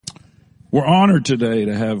We're honored today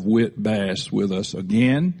to have Whit Bass with us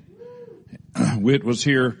again. Whit was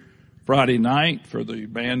here Friday night for the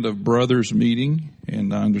Band of Brothers meeting,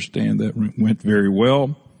 and I understand that went very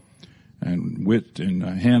well. And Whit and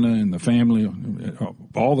Hannah and the family,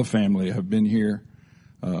 all the family have been here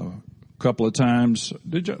a couple of times.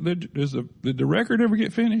 Did the record ever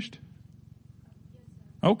get finished?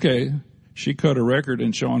 Okay. She cut a record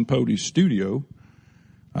in Sean Pody's studio.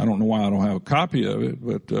 I don't know why I don't have a copy of it,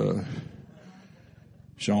 but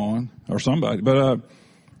Sean or somebody. But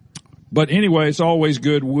anyway, it's always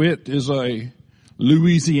good. Whit is a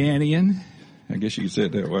Louisianian. I guess you could say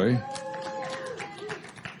it that way.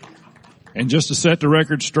 And just to set the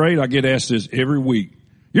record straight, I get asked this every week.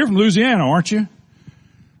 You're from Louisiana, aren't you?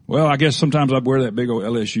 Well, I guess sometimes I wear that big old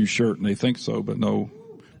LSU shirt and they think so, but no.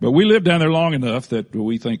 But we lived down there long enough that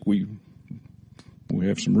we think we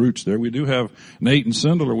have some roots there. We do have Nate and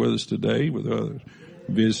Sindler with us today with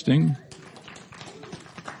visiting.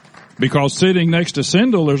 Because sitting next to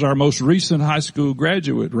Sindel is our most recent high school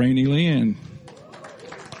graduate, Rainey Lynn.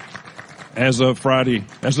 As of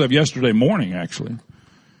yesterday morning, actually.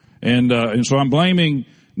 And so I'm blaming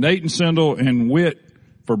Nate and Sindel and Whit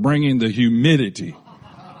for bringing the humidity.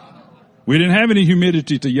 We didn't have any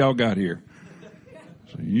humidity till y'all got here.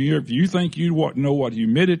 So if you think you know what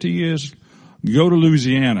humidity is, go to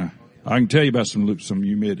Louisiana. I can tell you about some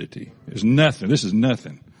humidity. It's nothing. This is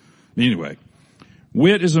nothing. Anyway.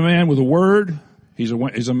 Whit is a man with a word. He's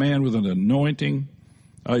a man with an anointing.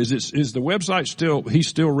 Is the website still,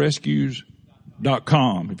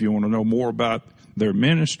 hestillrescues.com if you want to know more about their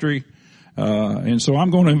ministry. And so I'm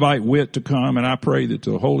going to invite Whit to come, and I pray that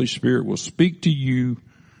the Holy Spirit will speak to you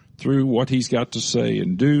through what he's got to say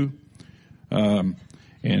and do. Come,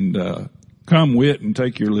 Whit, and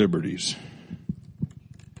take your liberties.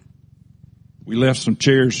 We left some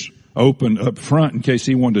chairs open up front in case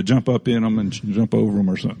he wanted to jump up in them and jump over them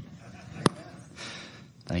or something.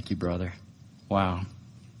 Thank you, brother. Wow.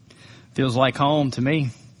 Feels like home to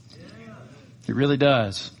me. It really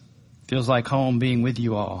does. Feels like home being with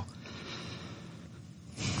you all.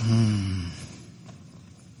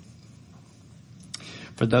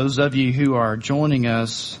 For those of you who are joining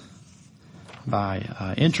us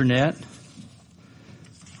by internet,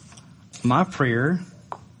 my prayer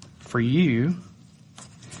for you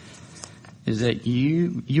is that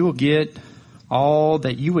you will get all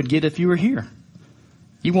that you would get if you were here.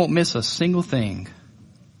 You won't miss a single thing.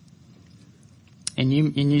 And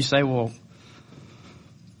you say, well,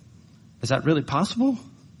 is that really possible?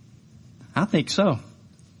 I think so.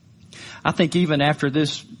 I think even after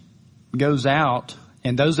this goes out,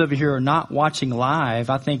 and those of you who are not watching live,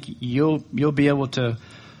 I think you'll be able to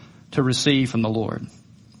receive from the Lord.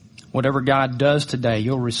 Whatever God does today,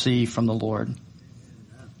 you'll receive from the Lord.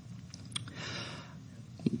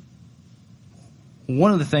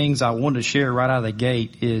 One of the things I wanted to share right out of the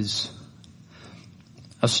gate is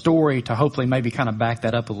a story to hopefully maybe kind of back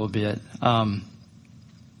that up a little bit.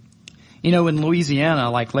 In Louisiana,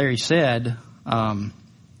 like Larry said, in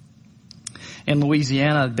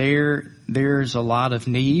Louisiana, there's a lot of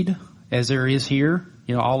need, as there is here,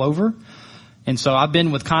 all over. And so I've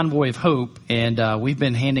been with Convoy of Hope, and we've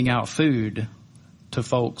been handing out food to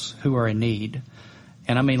folks who are in need.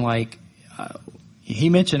 And I mean, he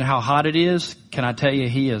mentioned how hot it is. Can I tell you,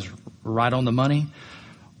 he is right on the money.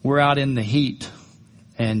 We're out in the heat,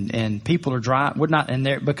 and people are dry. We're not in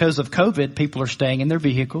there because of COVID. People are staying in their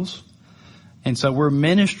vehicles, and so we're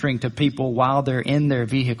ministering to people while they're in their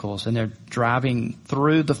vehicles and they're driving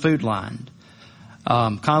through the food line.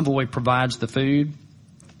 Convoy provides the food.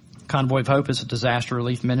 Convoy of Hope is a disaster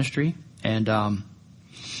relief ministry, and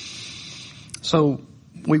so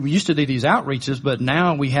we used to do these outreaches, but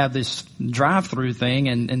now we have this drive-through thing,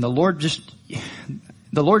 and the Lord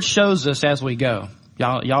shows us as we go.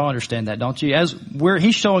 Y'all understand that, don't you?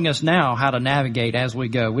 He's showing us now how to navigate as we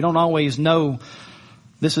go. We don't always know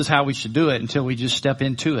this is how we should do it until we just step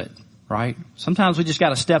into it, right? Sometimes we just got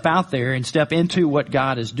to step out there and step into what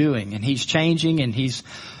God is doing, and He's changing,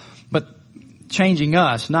 but changing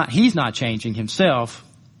us. He's not changing Himself,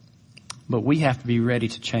 but we have to be ready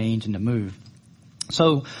to change and to move.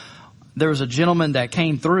 So there was a gentleman that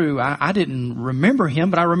came through. I didn't remember him,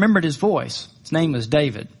 but I remembered his voice. His name was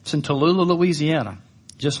David. It's in Tallulah, Louisiana,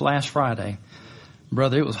 just last Friday.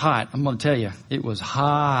 Brother, it was hot. I'm going to tell you, it was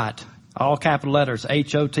hot. All capital letters,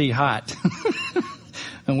 H-O-T, hot.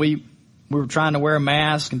 And we were trying to wear a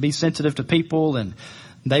mask and be sensitive to people, and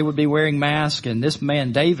they would be wearing masks. And this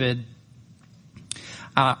man, David,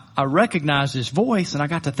 I recognized his voice, and I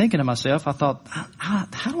got to thinking to myself, I thought,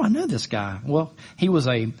 how do I know this guy? Well, he was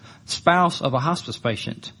a spouse of a hospice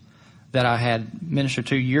patient that I had ministered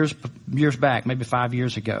to years back, maybe 5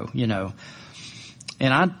 years ago, you know.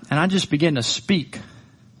 And I just began to speak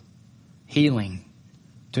healing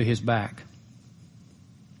to his back.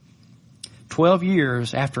 12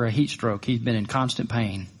 years after a heat stroke, he's been in constant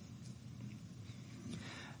pain.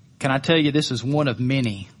 Can I tell you, this is one of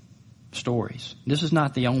many stories. This is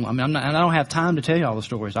not the only, I don't have time to tell you all the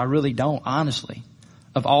stories. I really don't, honestly,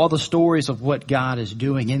 of all the stories of what God is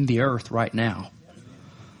doing in the earth right now.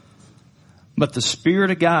 But the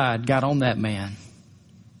Spirit of God got on that man.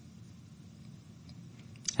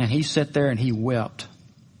 And he sat there and he wept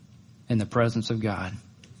in the presence of God.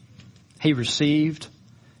 He received.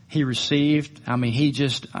 I mean, he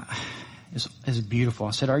just, it's beautiful.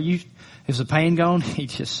 I said, is the pain gone? He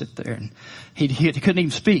just sit there and he couldn't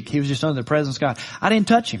even speak. He was just under the presence of God. I didn't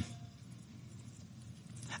touch him.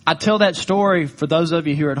 I tell that story for those of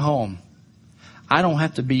you who are at home. I don't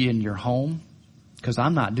have to be in your home because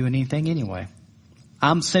I'm not doing anything anyway.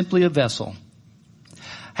 I'm simply a vessel.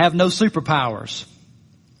 Have no superpowers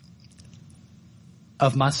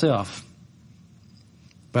of myself,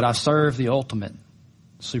 but I serve the ultimate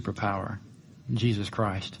superpower, Jesus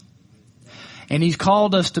Christ. And he's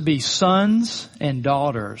called us to be sons and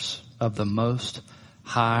daughters of the Most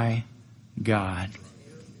High God.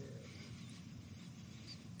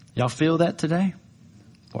 Y'all feel that today?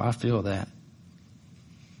 Well, I feel that.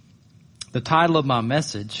 The title of my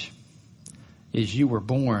message is You Were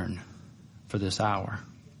Born for This Hour.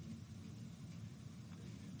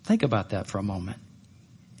 Think about that for a moment.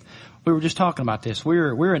 We were just talking about this.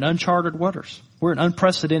 We're in uncharted waters. We're in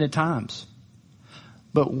unprecedented times.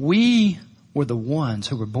 But we were the ones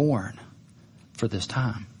who were born for this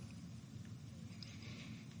time.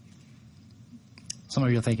 Some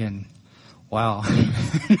of you are thinking, wow.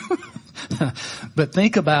 But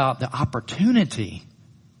think about the opportunity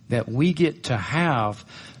that we get to have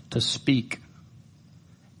to speak.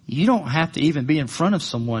 You don't have to even be in front of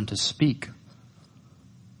someone to speak,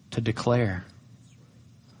 to declare.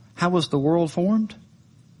 How was the world formed?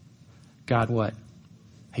 God what?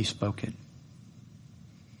 He spoke it.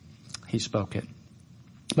 He spoke it.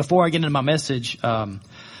 Before I get into my message,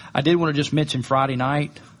 I did want to just mention Friday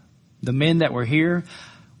night. The men that were here,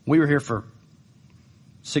 we were here for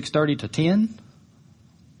 6:30 to 10.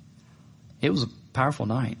 It was a powerful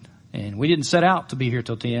night. And we didn't set out to be here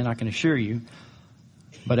till 10, I can assure you.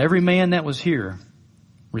 But every man that was here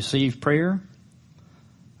received prayer.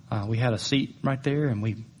 We had a seat right there and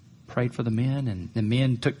we prayed for the men, and the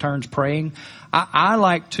men took turns praying. I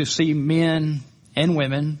like to see men and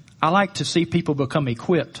women, I like to see people become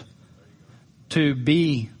equipped to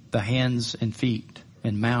be the hands and feet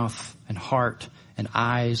and mouth and heart and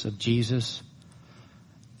eyes of Jesus.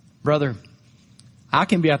 Brother, I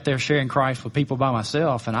can be out there sharing Christ with people by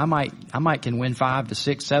myself, and I might can win 5 to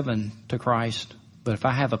 6, 7 to Christ. But if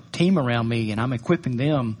I have a team around me and I'm equipping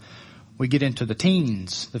them, we get into the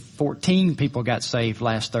teens. The 14 people got saved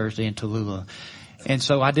last Thursday in Tallulah. And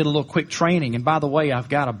so I did a little quick training. And by the way, I've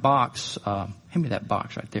got a box. Hand me that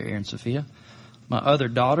box right there, Aaron Sophia. My other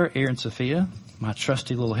daughter, Aaron Sophia, my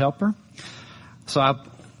trusty little helper.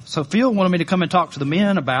 So Phil wanted me to come and talk to the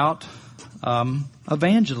men about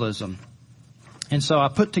evangelism. And so I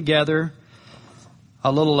put together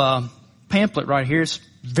a little pamphlet right here. It's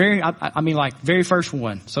very first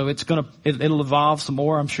one. So it'll evolve some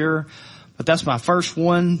more, I'm sure. But that's my first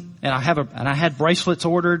one. And I had bracelets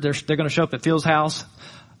ordered. They're going to show up at Phil's house.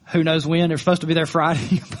 Who knows when? They're supposed to be there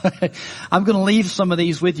Friday. But I'm going to leave some of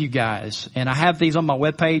these with you guys. And I have these on my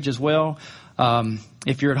webpage as well.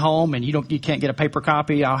 If you're at home and you can't get a paper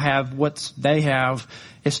copy, I'll have what they have.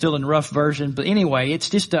 It's still in rough version. But anyway, it's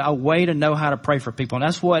just a way to know how to pray for people. And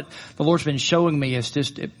that's what the Lord's been showing me, is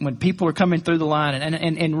just when people are coming through the line.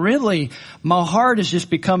 And really, my heart is just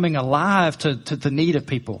becoming alive to the need of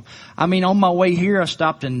people. I mean, on my way here, I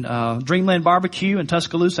stopped in Dreamland Barbecue in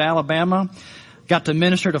Tuscaloosa, Alabama. Got to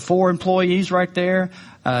minister to 4 employees right there,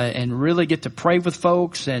 and really get to pray with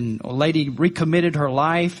folks. And a lady recommitted her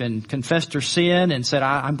life and confessed her sin and said,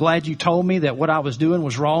 I'm glad you told me that what I was doing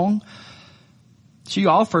was wrong. She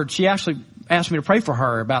actually asked me to pray for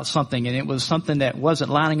her about something, and it was something that wasn't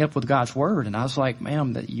lining up with God's word. And I was like,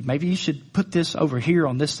 ma'am, maybe you should put this over here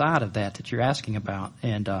on this side of that you're asking about.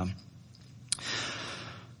 And,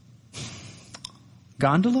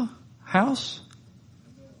 Gondola House?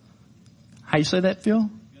 How you say that, Phil?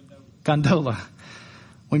 Gondola.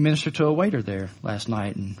 We ministered to a waiter there last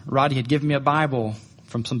night, and Roddy had given me a Bible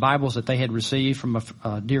from some Bibles that they had received from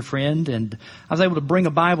a dear friend, and I was able to bring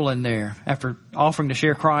a Bible in there after offering to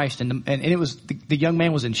share Christ, and it was the young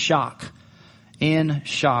man was in shock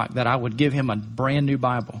that I would give him a brand new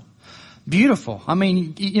Bible. Beautiful. I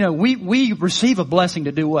mean, we receive a blessing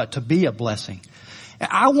to do what? To be a blessing.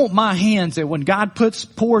 I want my hands that when God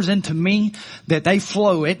pours into me, that they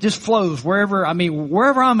flow. It just flows wherever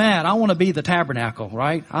I'm at. I want to be the tabernacle,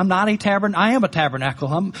 right? I'm not a tabernacle. I am a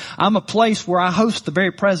tabernacle. I'm a place where I host the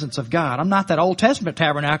very presence of God. I'm not that Old Testament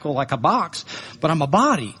tabernacle like a box, but I'm a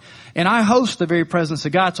body. And I host the very presence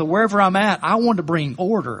of God. So wherever I'm at, I want to bring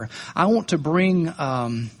order. I want to bring,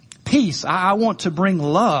 peace. I want to bring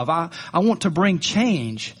love. I want to bring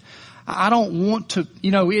change. I don't want to,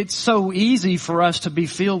 it's so easy for us to be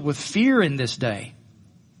filled with fear in this day.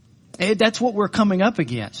 That's what we're coming up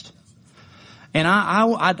against. And I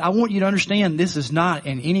want you to understand this is not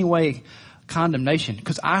in any way condemnation,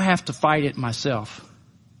 because I have to fight it myself.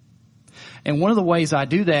 And one of the ways I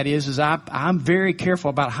do that is I'm very careful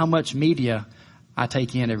about how much media I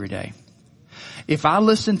take in every day. If I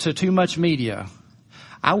listen to too much media,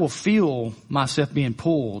 I will feel myself being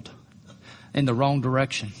pulled in the wrong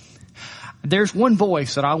direction. There's one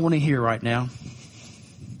voice that I want to hear right now.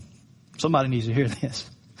 Somebody needs to hear this,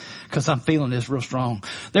 because I'm feeling this real strong.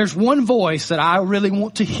 There's one voice that I really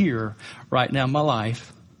want to hear right now in my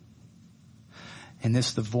life, and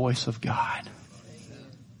it's the voice of God.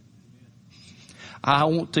 I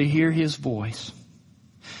want to hear His voice.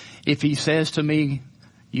 If He says to me,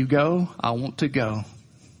 you go, I want to go.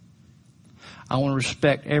 I want to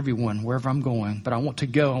respect everyone wherever I'm going, but I want to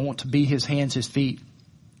go. I want to be His hands, His feet.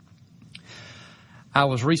 I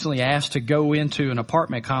was recently asked to go into an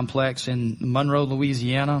apartment complex in Monroe,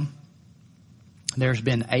 Louisiana. There's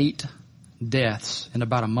been 8 deaths in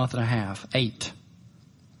about a month and a half. 8.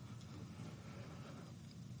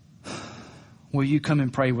 Will you come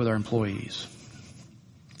and pray with our employees?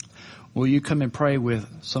 Will you come and pray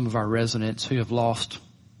with some of our residents who have lost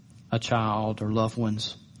a child or loved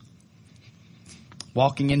ones?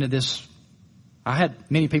 Walking into this, I had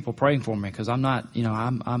many people praying for me, because I'm not,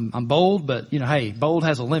 I'm bold, but hey, bold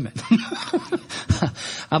has a limit.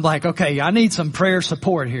 I'm like, okay, I need some prayer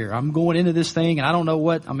support here. I'm going into this thing and I don't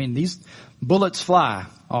know these bullets fly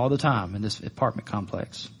all the time in this apartment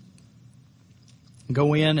complex.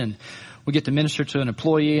 Go in and we get to minister to an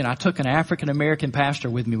employee, and I took an African American pastor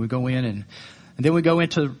with me. We go in and then we go in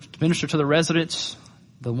to minister to the residents,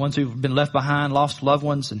 the ones who've been left behind, lost loved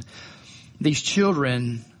ones. And these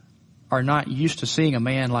children are not used to seeing a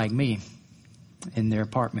man like me in their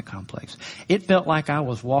apartment complex. It felt like I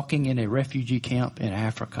was walking in a refugee camp in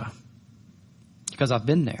Africa, because I've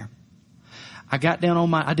been there. I got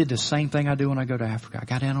down I did the same thing I do when I go to Africa. I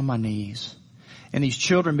got down on my knees, and these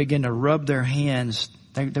children began to rub their hands.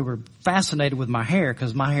 They were fascinated with my hair,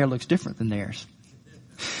 because my hair looks different than theirs.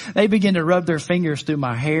 They began to rub their fingers through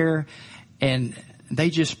my hair, and they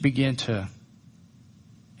just began to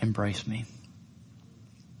embrace me.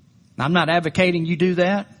 I'm not advocating you do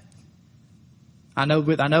that. I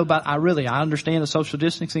understand the social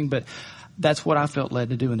distancing, but that's what I felt led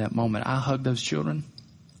to do in that moment. I hugged those children.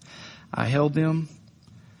 I held them.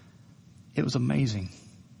 It was amazing.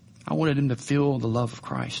 I wanted them to feel the love of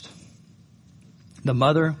Christ. The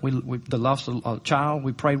mother, the lost a child,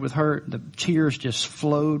 we prayed with her. The tears just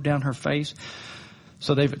flowed down her face.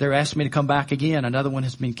 So they're asking me to come back again. Another one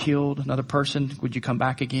has been killed. Another person. Would you come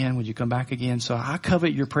back again? Would you come back again? So I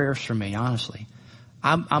covet your prayers for me, honestly.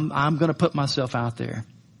 I'm going to put myself out there.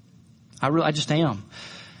 I just am.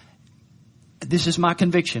 This is my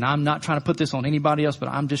conviction. I'm not trying to put this on anybody else, but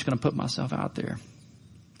I'm just going to put myself out there.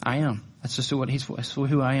 I am. That's just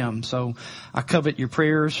who I am. So I covet your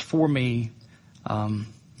prayers for me,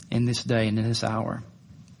 in this day and in this hour.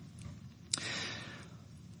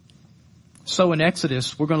 So in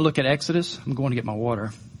Exodus, we're going to look at Exodus. I'm going to get my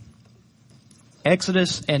water.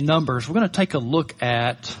 Exodus and Numbers. We're going to take a look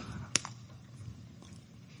at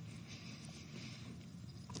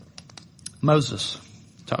Moses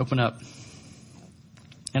to open up.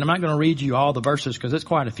 And I'm not going to read you all the verses, because it's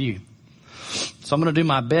quite a few. So I'm going to do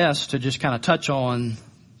my best to just kind of touch on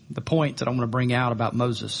the point that I want to bring out about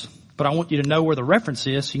Moses. But I want you to know where the reference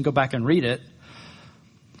is, so you can go back and read it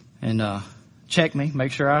and check me,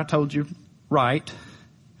 make sure I told you right.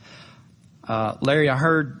 Larry, I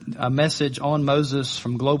heard a message on Moses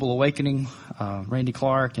from Global Awakening, Randy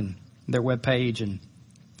Clark, and their webpage, and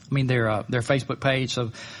their Facebook page.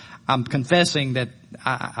 So I'm confessing that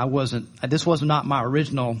this was not my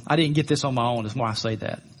original. I didn't get this on my own. Is why I say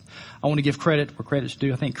that. I want to give credit where credit's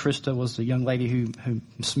due. I think Krista was the young lady who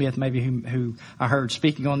Smith maybe who I heard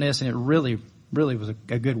speaking on this, and it really, really was a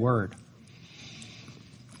good word.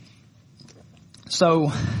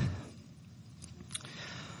 So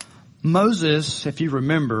Moses, if you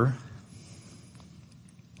remember,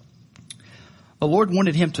 the Lord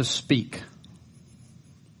wanted him to speak.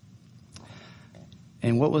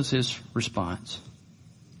 And what was his response?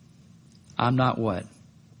 I'm not what?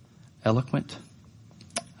 Eloquent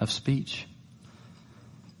of speech.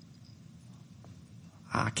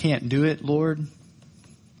 I can't do it, Lord.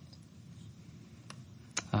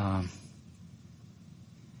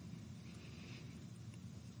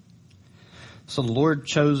 So the Lord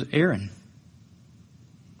chose Aaron.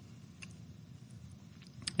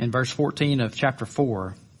 In verse 14 of chapter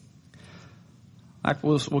 4,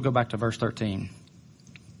 we'll go back to verse 13.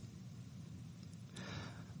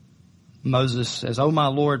 Moses says, "O my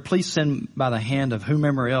Lord, please send by the hand of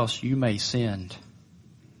whomever else you may send."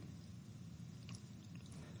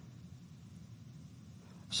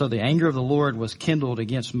 So the anger of the Lord was kindled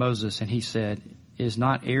against Moses, and he said, "Is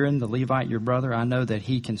not Aaron the Levite your brother? I know that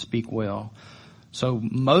he can speak well." So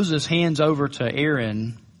Moses hands over to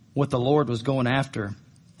Aaron what the Lord was going after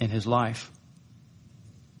in his life.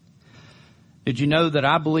 Did you know that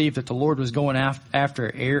I believe that the Lord was going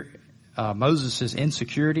after Moses'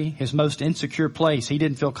 insecurity, his most insecure place? He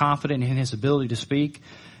didn't feel confident in his ability to speak,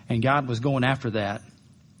 and God was going after that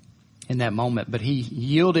in that moment. But he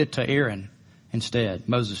yielded to Aaron instead.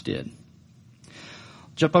 Moses did.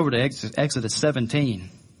 Jump over to Exodus 17.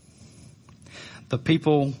 The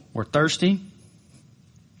people were thirsty.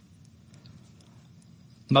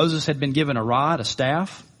 Moses had been given a rod, a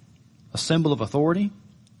staff, a symbol of authority.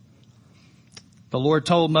 The Lord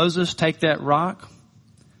told Moses, take that rock,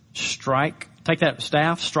 take that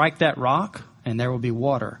staff, strike that rock, and there will be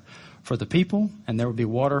water for the people, and there will be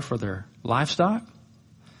water for their livestock.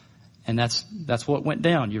 And that's what went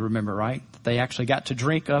down, you remember, right? They actually got to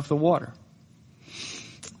drink of the water.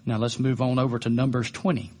 Now let's move on over to Numbers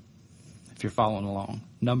 20, if you're following along.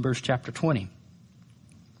 Numbers chapter 20.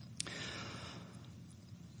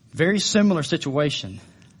 Very similar situation.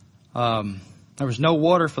 There was no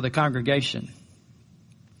water for the congregation,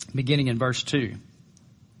 beginning in verse 2.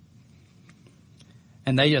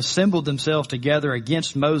 And they assembled themselves together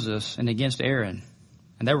against Moses and against Aaron,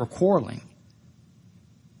 and they were quarreling.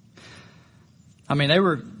 I mean, they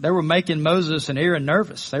were making Moses and Aaron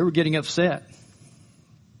nervous. They were getting upset.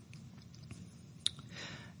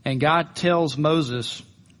 And God tells Moses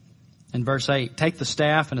in verse 8, take the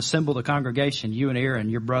staff and assemble the congregation, you and Aaron,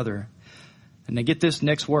 your brother. And then get this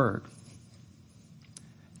next word.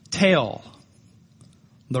 Tell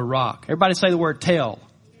the rock. Everybody say the word tell.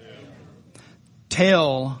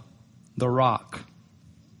 Tell the rock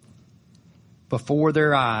before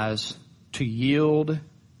their eyes to yield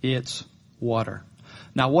its water.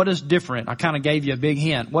 Now, what is different? I kind of gave you a big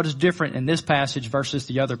hint. What is different in this passage versus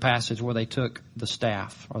the other passage where they took the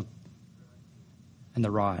staff and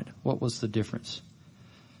the rod? What was the difference?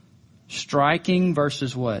 Striking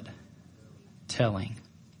versus what? Telling.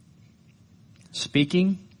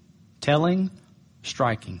 Speaking, telling,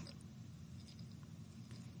 striking.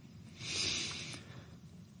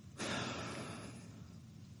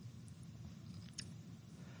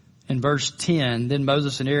 In verse 10, then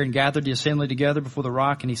Moses and Aaron gathered the assembly together before the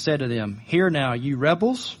rock, and he said to them, hear now, you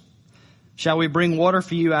rebels, shall we bring water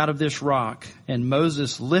for you out of this rock? And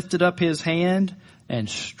Moses lifted up his hand and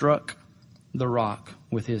struck the rock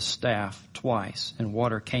with his staff twice, and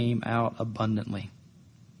water came out abundantly.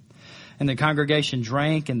 And the congregation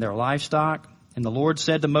drank and their livestock. And the Lord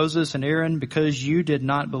said to Moses and Aaron, because you did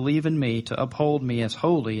not believe in me to uphold me as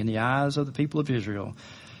holy in the eyes of the people of Israel,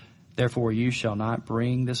 therefore you shall not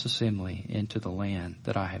bring this assembly into the land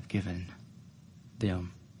that I have given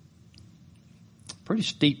them. Pretty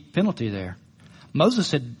steep penalty there.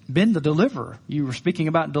 Moses had been the deliverer. You were speaking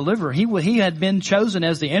about deliverer. He had been chosen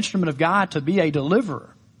as the instrument of God to be a deliverer.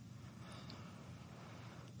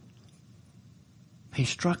 He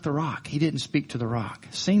struck the rock. He didn't speak to the rock.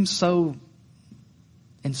 Seems so,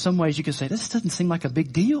 in some ways you could say, this doesn't seem like a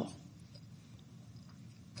big deal.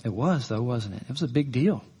 It was though, wasn't it? It was a big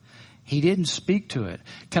deal. He didn't speak to it.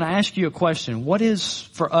 Can I ask you a question? What is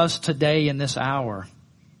for us today in this hour?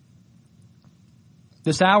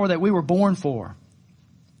 This hour that we were born for.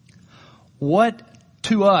 What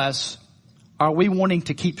to us are we wanting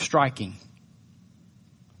to keep striking?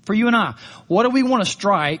 For you and I, what do we want to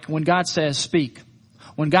strike when God says speak?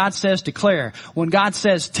 When God says declare? When God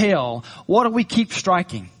says tell? What do we keep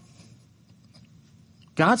striking?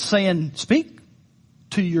 God's saying speak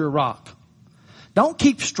to your rock. Don't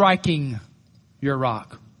keep striking your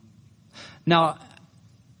rock. Now,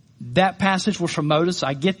 that passage was from Moses.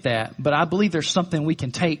 I get that. But I believe there's something we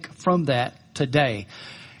can take from that today.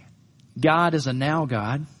 God is a now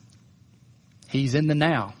God. He's in the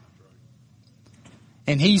now.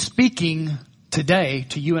 And He's speaking today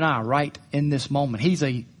to you and I right in this moment. He's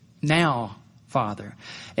a now Father.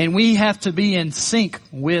 And we have to be in sync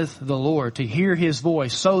with the Lord to hear His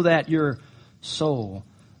voice so that your soul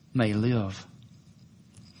may live.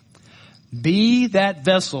 Be that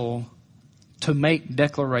vessel to make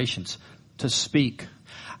declarations, to speak.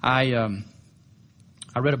 I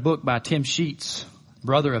read a book by Tim Sheets,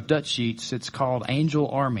 brother of Dutch Sheets. It's called Angel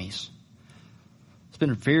Armies. It's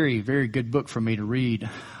been a very, very good book for me to read.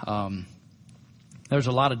 There's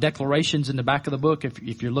a lot of declarations in the back of the book.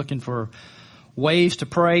 If you're looking for ways to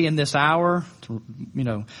pray in this hour,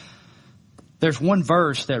 there's one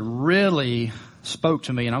verse that really spoke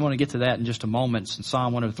to me, and I'm going to get to that in just a moment. It's in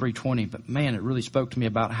Psalm 103:20. But man, it really spoke to me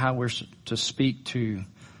about how we're to speak to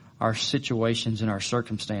our situations and our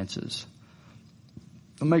circumstances.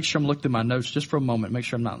 I'll make sure I'm looking through my notes just for a moment. Make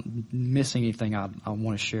sure I'm not missing anything I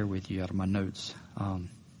want to share with you out of my notes.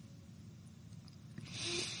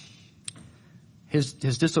 His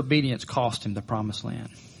disobedience cost him the promised land.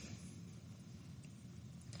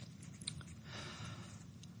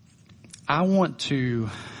 I want to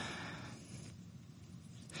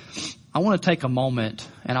take a moment,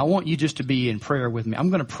 and I want you just to be in prayer with me. I'm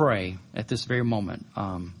going to pray at this very moment.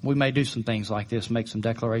 We may do some things like this, make some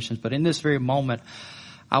declarations, but in this very moment,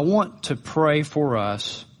 I want to pray for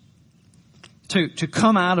us to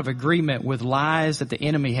come out of agreement with lies that the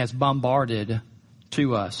enemy has bombarded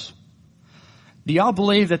to us. Do y'all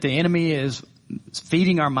believe that the enemy is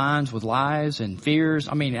feeding our minds with lies and fears?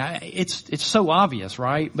 I mean, it's so obvious,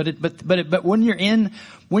 right? But when you're in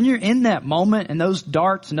that moment and those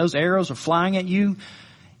darts and those arrows are flying at you,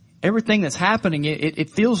 everything that's happening, it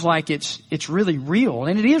feels like it's really real,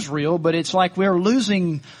 and it is real. But it's like we're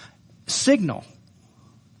losing signal.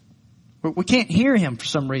 We can't hear him for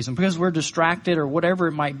some reason because we're distracted or whatever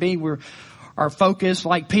it might be. Our focus,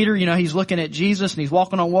 like Peter, he's looking at Jesus and he's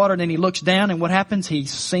walking on water, and then he looks down, and what happens? He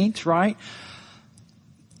sinks, right?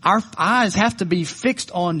 Our eyes have to be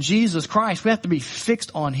fixed on Jesus Christ. We have to be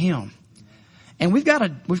fixed on Him. And we've got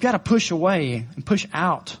to push away and push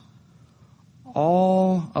out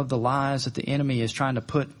all of the lies that the enemy is trying to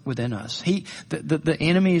put within us. The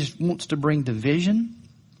enemy wants to bring division,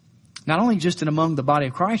 not only just in among the body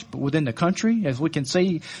of Christ, but within the country. As we can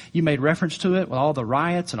see, you made reference to it with all the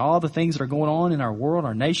riots and all the things that are going on in our world,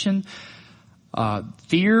 our nation.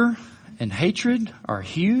 Fear and hatred are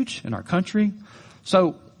huge in our country.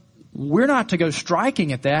 So we're not to go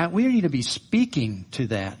striking at that. We need to be speaking to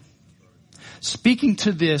that. Speaking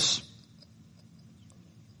to this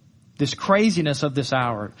craziness of this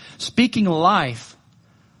hour. Speaking life.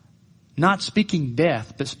 Not speaking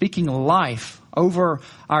death, but speaking life over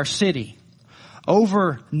our city,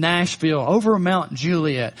 over Nashville, over Mount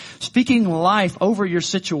Juliet. Speaking life over your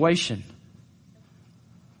situation.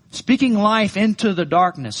 Speaking life into the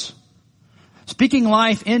darkness. Speaking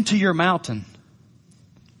life into your mountain.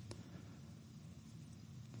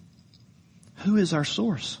 Who is our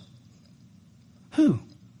source? Who?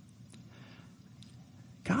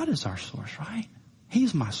 God is our source, right?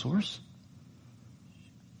 He's my source.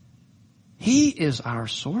 He is our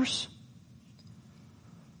source.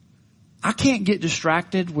 I can't get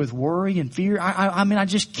distracted with worry and fear. I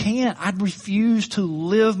just can't. I refuse to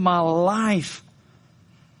live my life.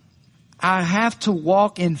 I have to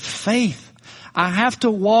walk in faith. I have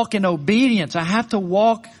to walk in obedience. I have to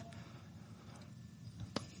walk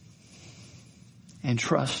and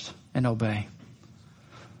trust and obey.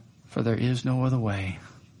 For there is no other way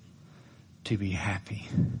to be happy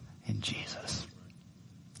in Jesus.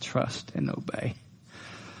 Trust and obey.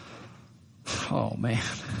 Oh man,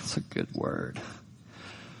 that's a good word.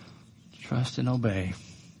 Trust and obey.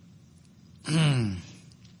 I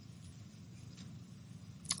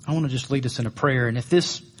want to just lead us in a prayer. And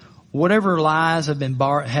if whatever lies have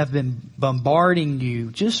been bombarding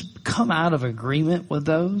you, just come out of agreement with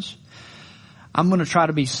those. I'm going to try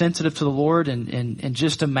to be sensitive to the Lord and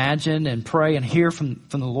just imagine and pray and hear from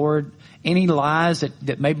the Lord any lies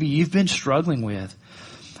that maybe you've been struggling with.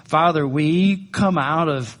 Father, we come out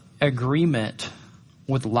of agreement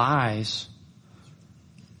with lies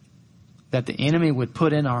that the enemy would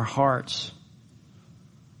put in our hearts.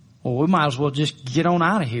 Well, we might as well just get on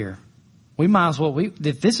out of here. We might as well,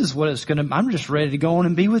 if this is what it's going to, I'm just ready to go on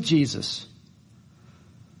and be with Jesus.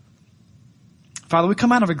 Father, we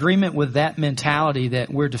come out of agreement with that mentality that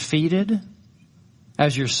we're defeated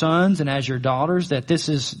as your sons and as your daughters, that this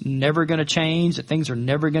is never going to change, that things are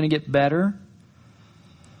never going to get better.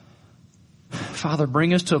 Father,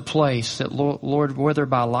 bring us to a place that, Lord, whether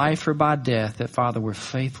by life or by death, that, Father, we're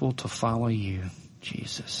faithful to follow you,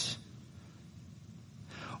 Jesus.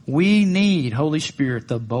 We need, Holy Spirit,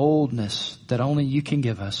 the boldness that only you can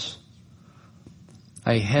give us.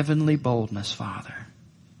 A heavenly boldness, Father.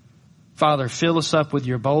 Father, fill us up with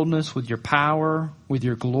your boldness, with your power, with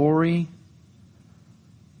your glory,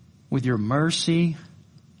 with your mercy.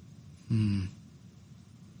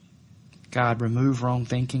 God, remove wrong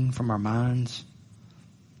thinking from our minds.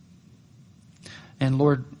 And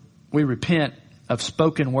Lord, we repent of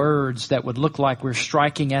spoken words that would look like we're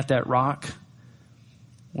striking at that rock.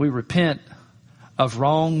 We repent of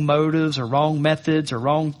wrong motives or wrong methods or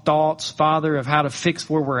wrong thoughts, Father, of how to fix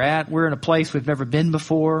where we're at. We're in a place we've never been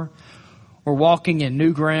before. We're walking in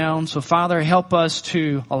new ground. So Father, help us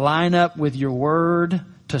to align up with your word,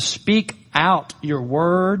 to speak out your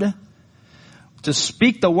word, to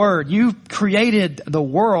speak the word. You created the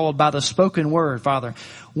world by the spoken word, Father.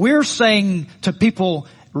 We're saying to people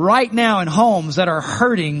right now in homes that are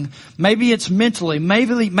hurting, maybe it's mentally,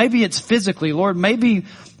 maybe it's physically, Lord, maybe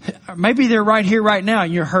they're right here right now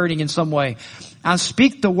and you're hurting in some way. I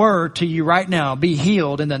speak the word to you right now. Be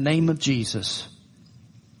healed in the name of Jesus.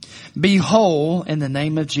 Be whole in the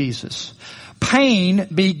name of Jesus. Pain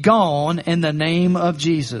be gone in the name of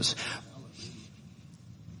Jesus.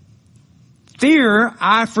 Fear,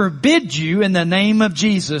 I forbid you in the name of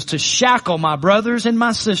Jesus to shackle my brothers and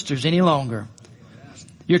my sisters any longer.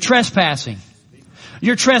 You're trespassing.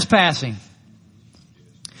 You're trespassing.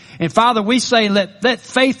 And Father, we say let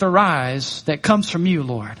faith arise that comes from you,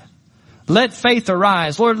 Lord. Let faith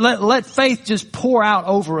arise. Lord, let faith just pour out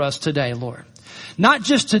over us today, Lord. Not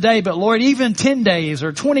just today, but Lord, even 10 days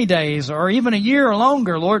or 20 days or even a year or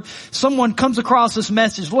longer, Lord, someone comes across this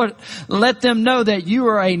message, Lord, let them know that you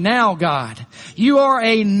are a now God. You are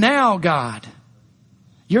a now God.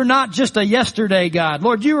 You're not just a yesterday God.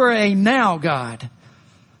 Lord, you are a now God.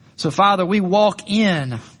 So Father, we walk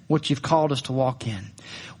in what you've called us to walk in.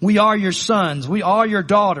 We are your sons. We are your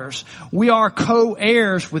daughters. We are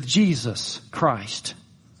co-heirs with Jesus Christ.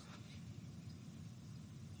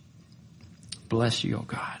 Bless you, oh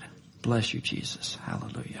God. Bless you, Jesus.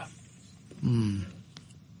 Hallelujah.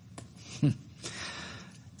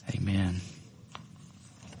 Amen.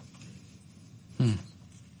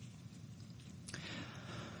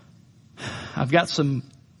 I've got some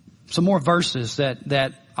more verses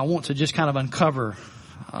that I want to just kind of uncover.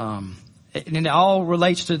 And it all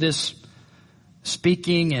relates to this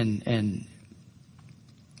speaking and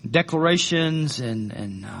declarations and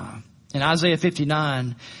in Isaiah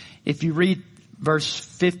 59, if you read verse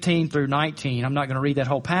 15 through 19, I'm not going to read that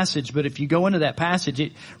whole passage, but if you go into that passage,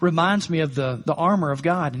 it reminds me of the armor of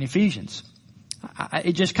God in Ephesians.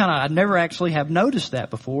 I never actually have noticed that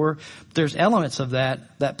before. There's elements of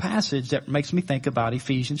that passage that makes me think about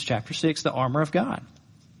Ephesians chapter 6, the armor of God.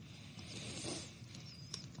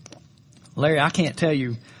 Larry, I can't tell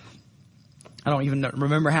you, I don't even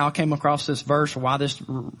remember how I came across this verse or why this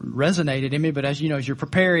resonated in me, but as you know, as you're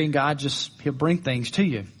preparing, He'll bring things to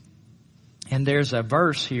you. And there's a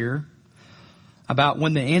verse here about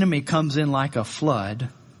when the enemy comes in like a flood,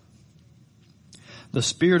 the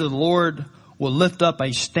Spirit of the Lord will lift up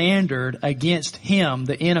a standard against him,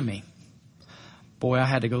 the enemy. Boy, I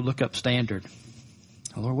had to go look up standard.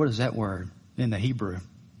 Oh, Lord, what is that word in the Hebrew?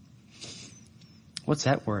 What's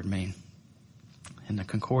that word mean in the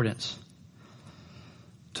concordance?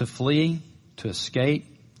 To flee, to escape,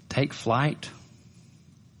 take flight.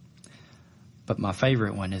 But my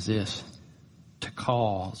favorite one is this: to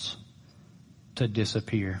cause, to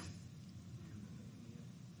disappear,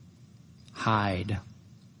 hide.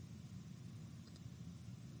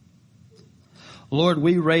 Lord,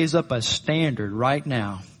 we raise up a standard right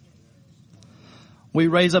now. We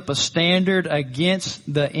raise up a standard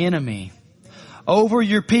against the enemy over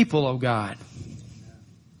your people, oh God.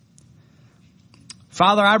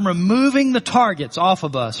 Father, I'm removing the targets off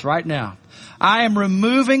of us right now. I am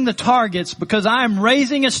removing the targets because I am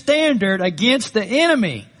raising a standard against the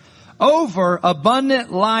enemy over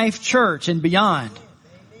Abundant Life Church and beyond.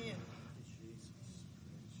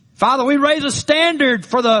 Father, we raise a standard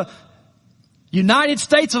for the United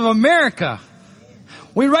States of America.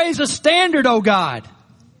 We raise a standard, oh God,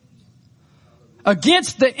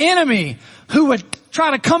 against the enemy who would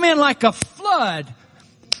try to come in like a flood,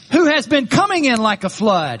 who has been coming in like a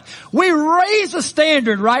flood. We raise a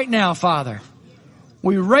standard right now, Father.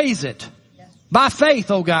 We raise it by faith,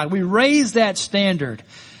 oh God. We raise that standard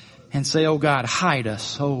and say, oh God, hide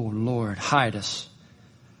us. Oh Lord, hide us.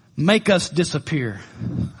 Make us disappear.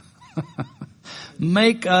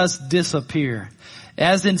 Make us disappear.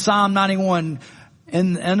 As in Psalm 91,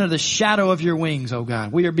 under the shadow of your wings, oh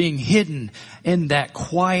God, we are being hidden in that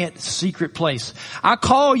quiet, secret place. I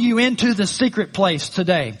call you into the secret place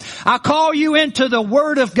today. I call you into the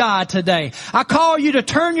Word of God today. I call you to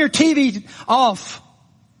turn your TV off.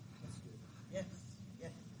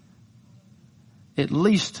 At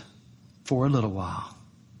least for a little while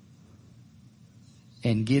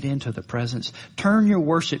and get into the presence. Turn your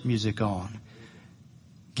worship music on.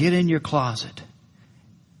 Get in your closet.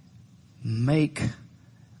 Make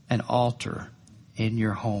an altar in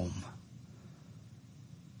your home.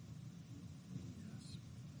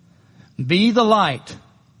 Be the light.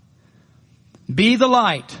 Be the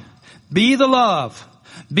light. Be the love.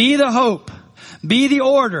 Be the hope. Be the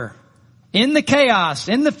order. In the chaos,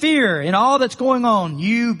 in the fear, in all that's going on,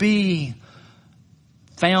 you be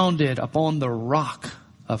founded upon the rock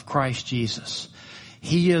of Christ Jesus.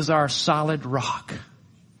 He is our solid rock.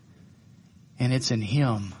 And it's in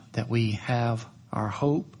Him that we have our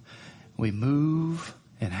hope. We move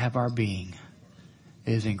and have our being.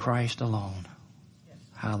 It is in Christ alone.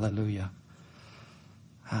 Hallelujah.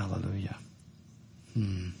 Hallelujah.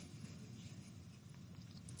 In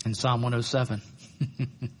Psalm 107.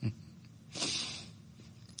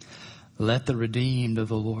 Let the redeemed of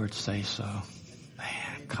the Lord say so.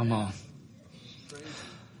 Man, come on.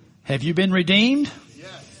 Have you been redeemed?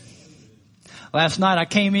 Last night I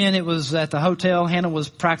came in, it was at the hotel. Hannah was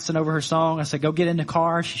practicing over her song. I said, go get in the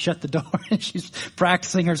car. She shut the door and she's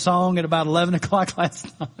practicing her song at about 11 o'clock last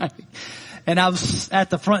night. And I was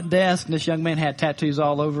at the front desk and this young man had tattoos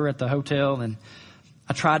all over at the hotel, and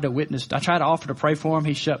I tried to offer to pray for him.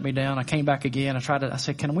 He shut me down. I came back again. I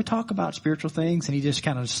said, can we talk about spiritual things? And he just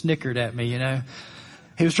kind of snickered at me, you know.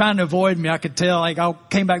 He was trying to avoid me. I could tell. Like, I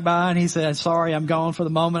came back by and he said, sorry, I'm gone for the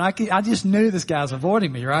moment. I just knew this guy's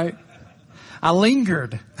avoiding me, right? I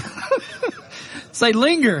lingered. Say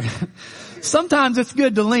linger. Sometimes it's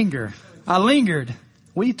good to linger. I lingered.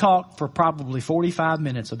 We talked for probably 45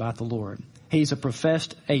 minutes about the Lord. He's a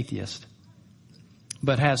professed atheist,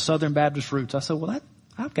 but has Southern Baptist roots. I said, well,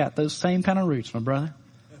 I've got those same kind of roots, my brother.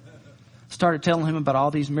 Started telling him about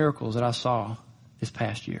all these miracles that I saw this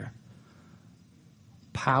past year.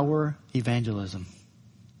 Power evangelism.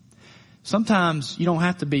 Sometimes you don't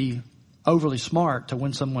have to be overly smart to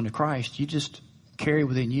win someone to Christ. You just carry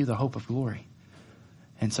within you the hope of glory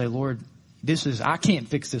and say, Lord, I can't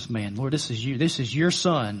fix this man. Lord, this is you. This is your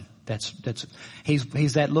son.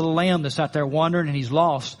 He's that little lamb that's out there wandering and he's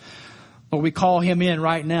lost. But we call him in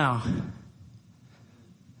right now.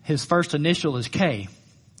 His first initial is K.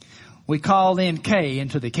 We call in K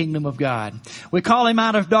into the kingdom of God. We call him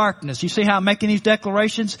out of darkness. You see how I'm making these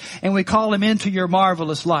declarations? And we call him into your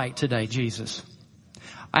marvelous light today, Jesus.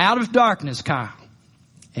 Out of darkness, Kyle,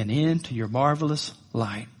 and into your marvelous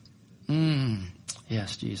light.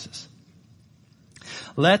 Yes, Jesus.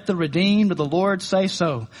 Let the redeemed of the Lord say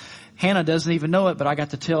so. Hannah doesn't even know it, but I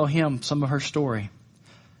got to tell him some of her story.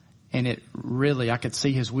 And it really, I could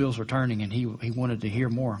see his wheels were turning, and he wanted to hear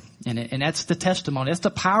more. And that's the testimony. That's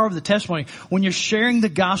the power of the testimony. When you're sharing the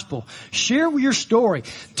gospel, share your story.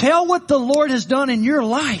 Tell what the Lord has done in your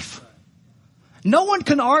life. No one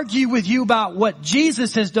can argue with you about what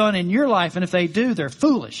Jesus has done in your life, and if they do, they're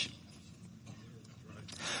foolish.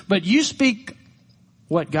 But you speak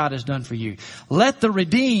what God has done for you. Let the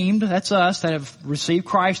redeemed, that's us that have received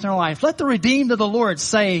Christ in our life, let the redeemed of the Lord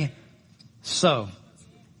say so.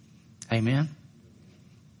 Amen.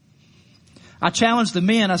 I challenged the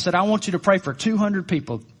men. I said, I want you to pray for 200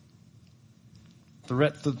 people the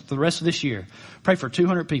rest of this year. Pray for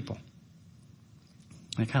 200 people.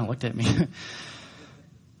 They kind of looked at me.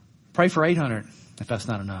 Pray for 800 if that's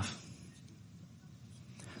not enough.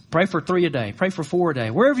 Pray for 3 a day. Pray for 4 a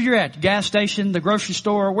day. Wherever you're at, gas station, the grocery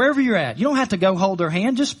store, wherever you're at. You don't have to go hold their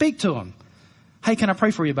hand. Just speak to them. Hey, can I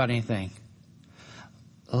pray for you about anything?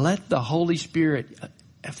 Let the Holy Spirit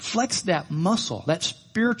flex that muscle, that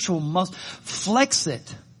spiritual muscle. Flex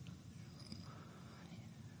it.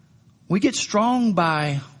 We get strong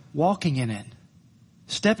by walking in it.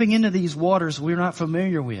 Stepping into these waters we're not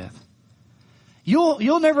familiar with.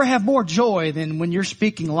 You'll never have more joy than when you're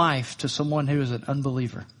speaking life to someone who is an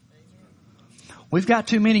unbeliever. We've got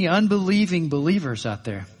too many unbelieving believers out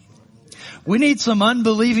there. We need some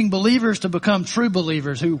unbelieving believers to become true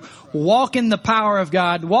believers who walk in the power of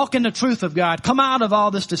God, walk in the truth of God, come out of all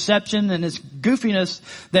this deception and this goofiness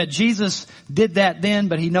that Jesus did that then,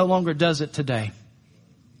 but He no longer does it today.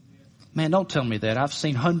 Man, don't tell me that. I've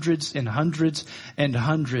seen hundreds and hundreds and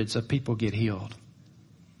hundreds of people get healed.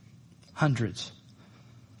 Hundreds.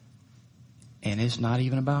 And it's not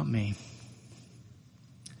even about me.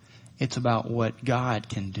 It's about what God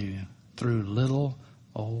can do through little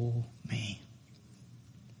old me.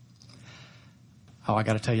 Oh, I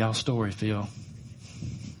got to tell y'all a story, Phil.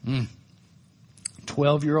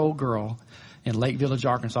 12-year-old girl in Lake Village,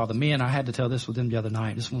 Arkansas. The men, I had to tell this with them the other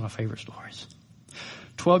night. This is one of my favorite stories.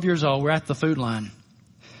 12 years old. We're at the food line.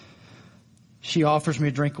 She offers me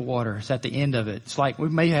a drink of water. It's at the end of it. It's like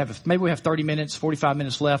maybe we have 30 minutes, 45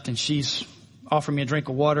 minutes left, and she's offering me a drink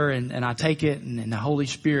of water, and I take it, and the Holy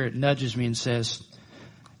Spirit nudges me and says,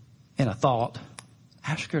 in a thought,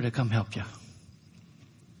 ask her to come help you.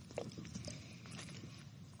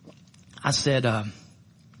 I said,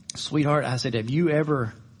 sweetheart, I said, have you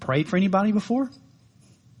ever prayed for anybody before?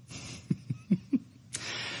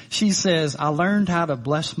 She says, I learned how to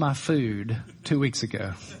bless my food 2 weeks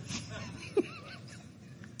ago.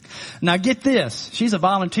 Now get this. She's a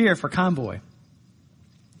volunteer for Convoy.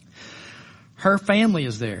 Her family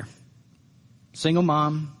is there. Single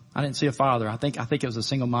mom. I didn't see a father. I think it was a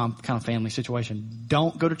single mom kind of family situation.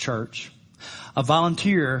 Don't go to church. A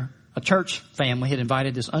volunteer, a church family had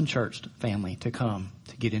invited this unchurched family to come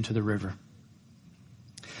to get into the river.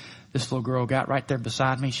 This little girl got right there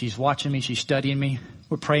beside me. She's watching me. She's studying me.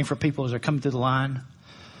 We're praying for people as they're coming through the line.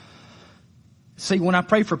 See, when I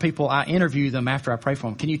pray for people, I interview them after I pray for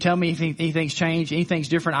them. Can you tell me if anything's changed, anything's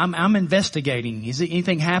different? I'm investigating. Is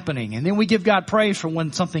anything happening? And then we give God praise for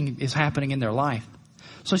when something is happening in their life.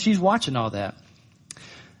 So she's watching all that.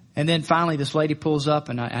 And then finally this lady pulls up,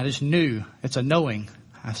 and I just knew. It's a knowing.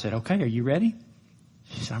 I said, okay, are you ready?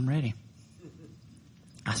 She said, I'm ready.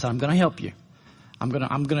 I said, I'm going to help you. I'm going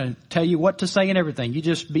to tell you what to say and everything. You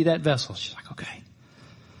just be that vessel. She's like, okay.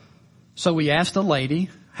 So we asked the lady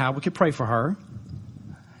how we could pray for her.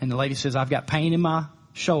 And the lady says, I've got pain in my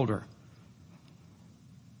shoulder.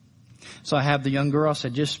 So I have the young girl, I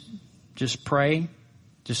said, just pray.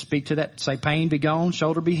 Just speak to that. Say, pain be gone,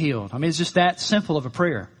 shoulder be healed. I mean, it's just that simple of a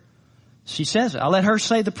prayer. She says it. I let her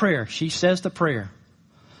say the prayer. She says the prayer.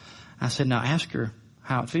 I said, now ask her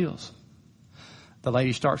how it feels. The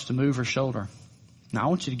lady starts to move her shoulder. Now I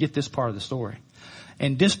want you to get this part of the story.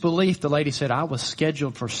 In disbelief, the lady said, I was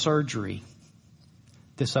scheduled for surgery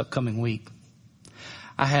this upcoming week.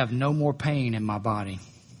 I have no more pain in my body.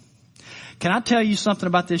 Can I tell you something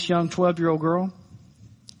about this young 12-year-old girl?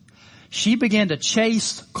 She began to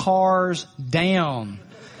chase cars down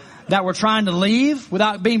that were trying to leave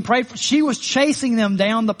without being prayed for. She was chasing them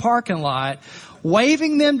down the parking lot,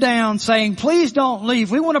 waving them down, saying, please don't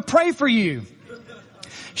leave. We want to pray for you.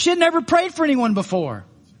 She had never prayed for anyone before.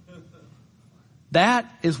 That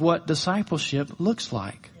is what discipleship looks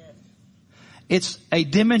like. It's a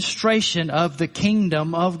demonstration of the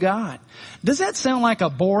kingdom of God. Does that sound like a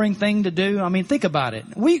boring thing to do? I mean, think about it.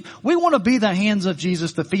 We want to be the hands of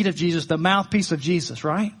Jesus, the feet of Jesus, the mouthpiece of Jesus,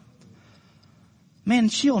 right? Man,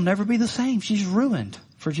 she'll never be the same. She's ruined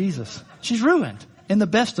for Jesus. She's ruined in the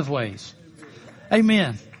best of ways.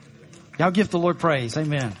 Amen. Y'all give the Lord praise.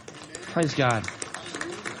 Amen. Praise God.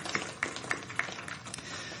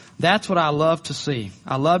 That's what I love to see.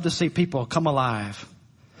 I love to see people come alive,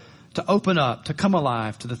 to open up, to come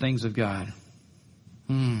alive to the things of God.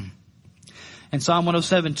 In Psalm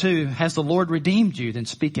 107:2, has the Lord redeemed you? Then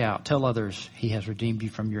speak out. Tell others he has redeemed you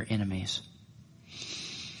from your enemies.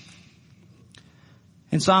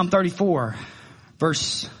 In Psalm 34,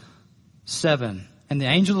 verse 7, and the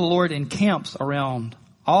angel of the Lord encamps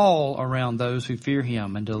all around those who fear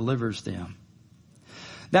him and delivers them.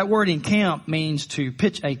 That word encamp means to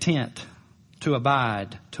pitch a tent, to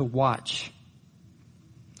abide, to watch.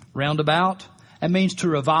 Roundabout, it means to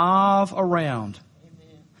revolve around.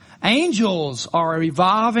 Amen. Angels are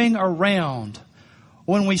revolving around.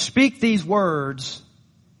 When we speak these words,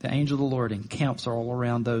 the angel of the Lord encamps all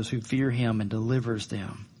around those who fear him and delivers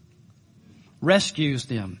them. Rescues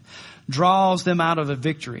them. Draws them out of a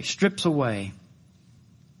victory. Strips away.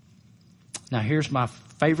 Now here's my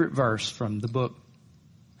favorite verse from the book,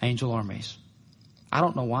 Angel Armies. I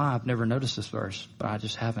don't know why I've never noticed this verse, but I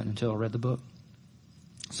just haven't until I read the book.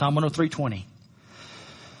 Psalm 103:20.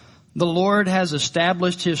 The Lord has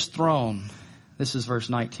established his throne. This is verse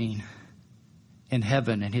 19. In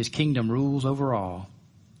heaven, and his kingdom rules over all.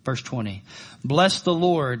 Verse 20. Bless the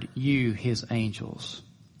Lord, you his angels,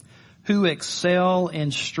 who excel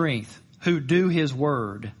in strength, who do his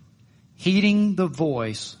word, heeding the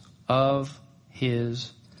voice of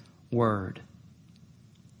his word.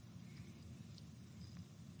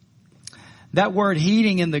 That word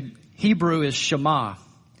heeding in the Hebrew is shema,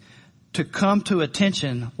 to come to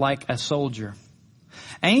attention like a soldier.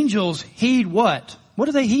 Angels heed what? What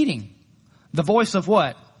are they heeding? The voice of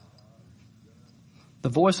what? The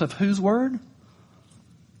voice of whose word?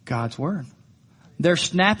 God's word. They're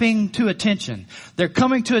snapping to attention. They're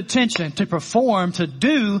coming to attention to perform, to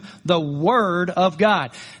do the word of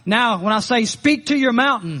God. Now, when I say speak to your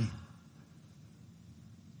mountain,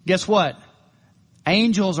 guess what?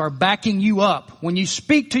 Angels are backing you up. When you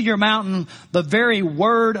speak to your mountain, the very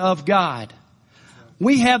word of God.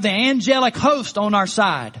 We have the angelic host on our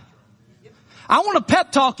side. I want to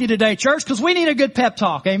pep talk you today, church, because we need a good pep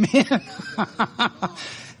talk. Amen.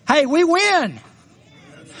 Hey, we win.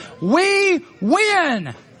 We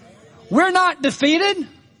win. We're not defeated.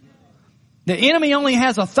 The enemy only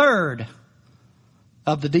has a third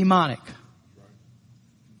of the demonic,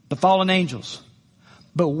 the fallen angels.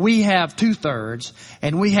 But we have 2/3,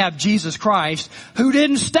 and we have Jesus Christ, who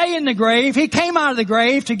didn't stay in the grave. He came out of the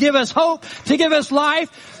grave to give us hope, to give us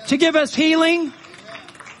life, to give us healing.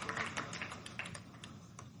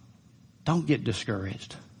 Don't get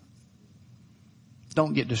discouraged.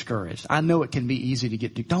 Don't get discouraged. I know it can be easy to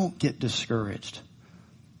get. Don't get discouraged.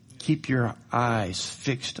 Keep your eyes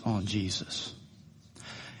fixed on Jesus.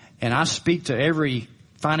 And I speak to every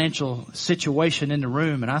financial situation in the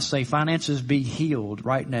room, and I say finances be healed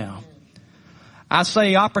right now. I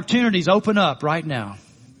say opportunities open up right now.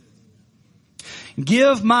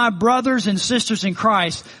 Give my brothers and sisters in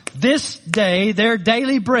Christ this day their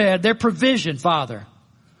daily bread, their provision, Father.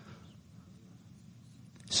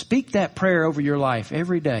 Speak that prayer over your life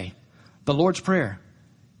every day. The Lord's Prayer.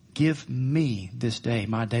 Give me this day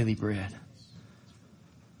my daily bread.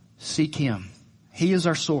 Seek Him. He is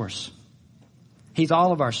our source. He's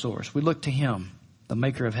all of our source. We look to Him, the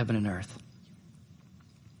maker of heaven and earth.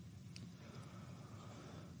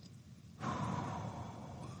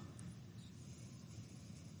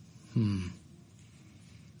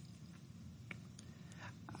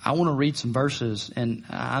 I want to read some verses, and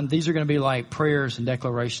these are going to be like prayers and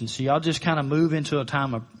declarations. So y'all just kind of move into a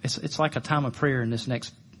time of, it's like a time of prayer in this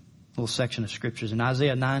next little section of scriptures. In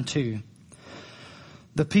Isaiah 9:2,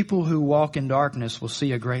 the people who walk in darkness will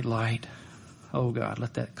see a great light. Oh God,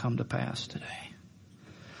 let that come to pass today.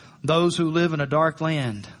 Those who live in a dark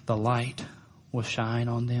land, the light will shine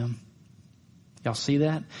on them. Y'all see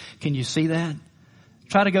that? Can you see that?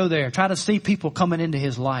 Try to go there. Try to see people coming into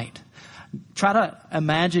His light. Try to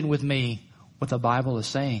imagine with me what the Bible is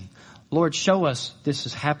saying. Lord, show us this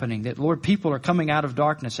is happening. That, Lord, people are coming out of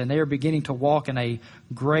darkness and they are beginning to walk in a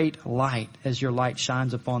great light as your light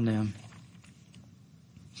shines upon them.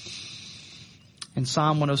 In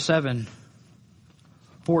Psalm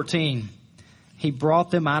 107:14, He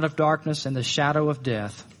brought them out of darkness and the shadow of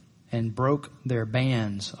death and broke their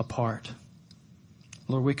bands apart.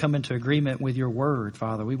 Lord, we come into agreement with your word,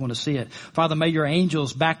 Father. We want to see it. Father, may your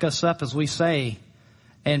angels back us up as we say,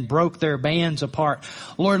 and broke their bands apart.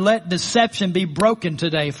 Lord, let deception be broken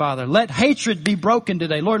today, Father. Let hatred be broken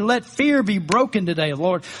today. Lord, let fear be broken today,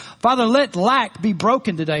 Lord. Father, let lack be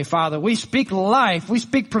broken today, Father. We speak life. We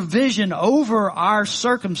speak provision over our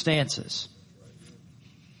circumstances.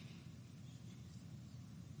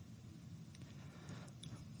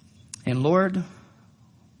 And Lord,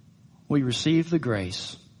 we receive the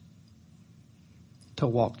grace to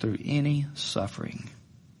walk through any suffering.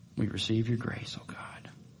 We receive your grace, oh God.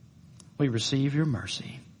 We receive your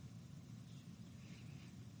mercy.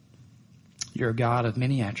 You're a God of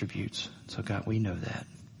many attributes. So God, we know that.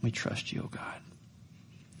 We trust you, oh God.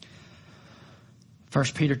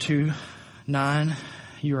 1 Peter 2:9,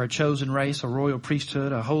 you are a chosen race, a royal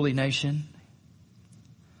priesthood, a holy nation.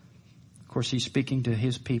 Of course, he's speaking to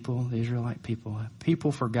his people, the Israelite people,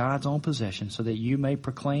 people for God's own possession, so that you may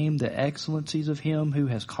proclaim the excellencies of him who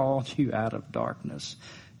has called you out of darkness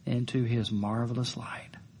into his marvelous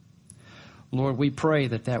light. Lord, we pray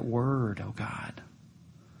that that word, oh God,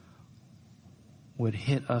 would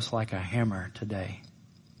hit us like a hammer today,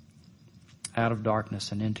 out of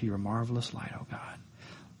darkness and into your marvelous light, oh God.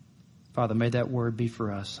 Father, may that word be for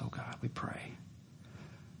us, oh God, we pray.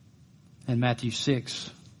 In Matthew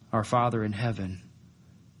 6, our Father in heaven,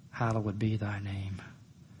 hallowed be thy name.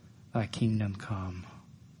 Thy kingdom come,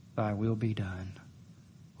 thy will be done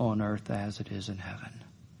on earth as it is in heaven.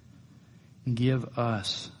 Give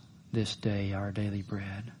us this day our daily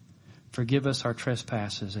bread. Forgive us our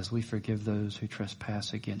trespasses as we forgive those who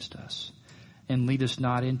trespass against us. And lead us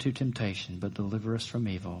not into temptation, but deliver us from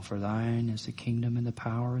evil. For thine is the kingdom and the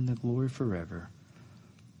power and the glory forever.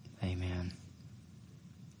 Amen.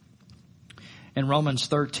 In Romans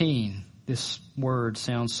 13, this word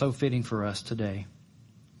sounds so fitting for us today.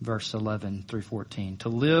 Verse 11 through 14. To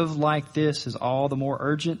live like this is all the more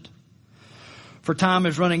urgent, for time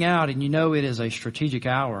is running out, and you know it is a strategic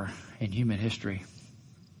hour in human history.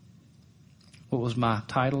 What was my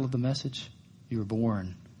title of the message? You were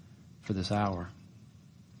born for this hour.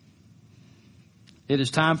 It is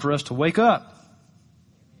time for us to wake up.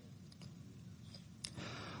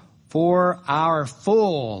 For our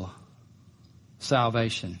full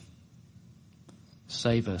salvation.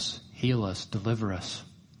 Save us, heal us, deliver us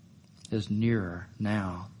is nearer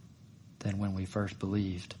now than when we first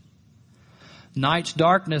believed. Night's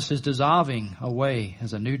darkness is dissolving away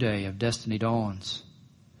as a new day of destiny dawns.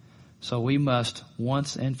 So we must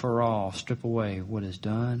once and for all strip away what is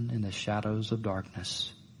done in the shadows of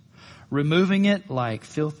darkness, removing it like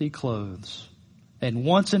filthy clothes. And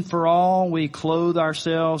once and for all we clothe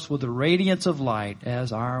ourselves with the radiance of light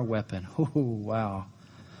as our weapon. Ooh, wow.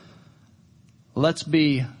 Let's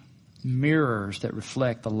be mirrors that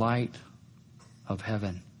reflect the light of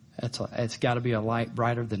heaven. It's got to be a light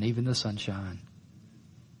brighter than even the sunshine.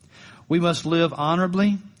 We must live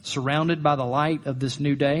honorably, surrounded by the light of this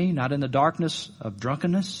new day, not in the darkness of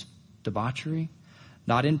drunkenness, debauchery,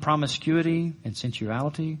 not in promiscuity and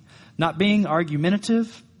sensuality, not being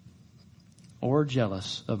argumentative or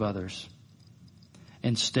jealous of others.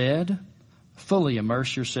 Instead, fully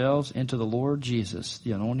immerse yourselves into the Lord Jesus,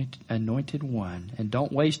 the anointed one, and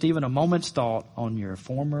don't waste even a moment's thought on your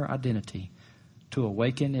former identity to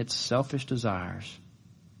awaken its selfish desires.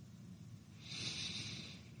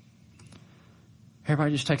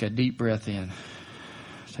 Everybody just take a deep breath in.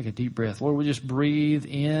 Just take a deep breath. Lord, we just breathe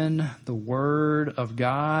in the Word of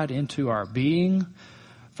God into our being.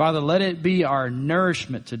 Father, let it be our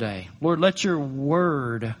nourishment today. Lord, let your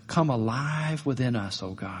Word come alive within us,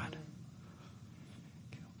 oh God.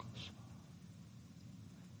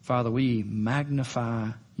 Father, we magnify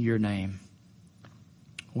your name.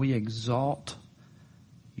 We exalt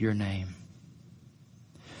your name.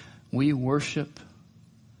 We worship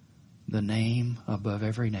the name above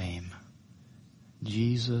every name,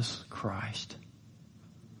 Jesus Christ.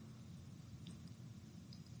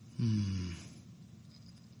 I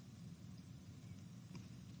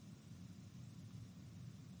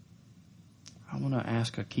want to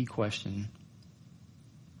ask a key question.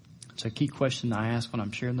 It's a key question I ask when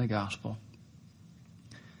I'm sharing the gospel.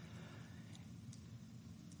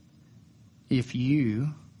 If you,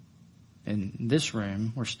 in this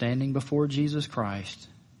room, were standing before Jesus Christ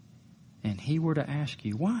and he were to ask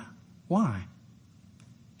you, why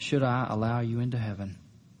should I allow you into heaven?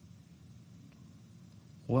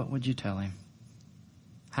 What would you tell him?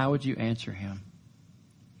 How would you answer him?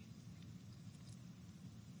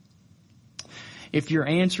 If your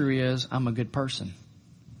answer is, I'm a good person.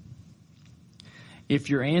 If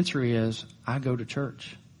your answer is, I go to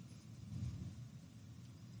church.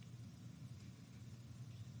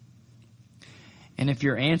 And if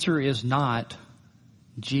your answer is not,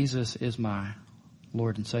 Jesus is my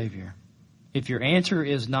Lord and Savior. If your answer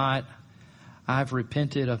is not, I've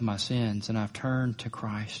repented of my sins and I've turned to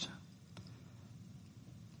Christ.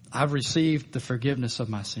 I've received the forgiveness of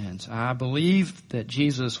my sins. I believe that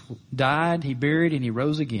Jesus died, he buried, and he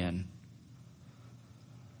rose again.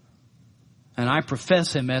 And I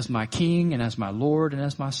profess him as my King and as my Lord and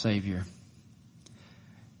as my Savior.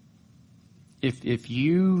 If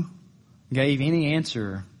you gave any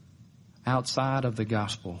answer outside of the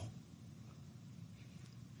gospel,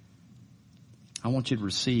 I want you to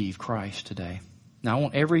receive Christ today. Now, I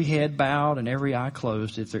want every head bowed and every eye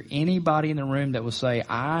closed. If there's anybody in the room that will say,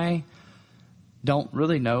 I don't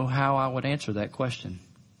really know how I would answer that question.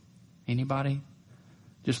 Anybody?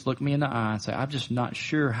 Just look me in the eye and say, I'm just not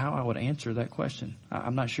sure how I would answer that question.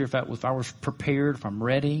 I'm not sure if I was prepared, if I'm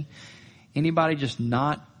ready. Anybody just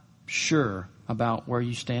not sure about where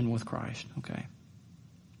you stand with Christ? Okay.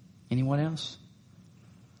 Anyone else?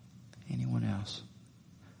 Anyone else?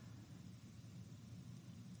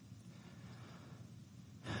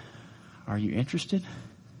 Are you interested?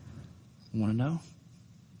 Want to know?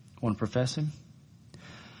 Want to profess him?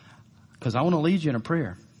 Because I want to lead you in a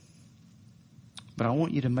prayer. But I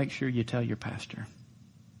want you to make sure you tell your pastor.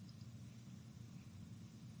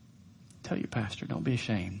 Tell your pastor. Don't be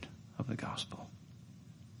ashamed of the gospel.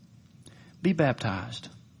 Be baptized.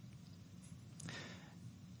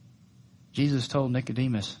 Jesus told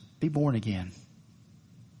Nicodemus, be born again.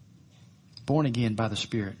 Born again by the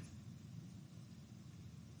Spirit.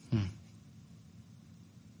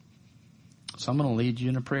 So I'm going to lead you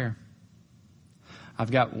in a prayer.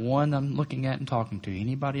 I've got one I'm looking at and talking to.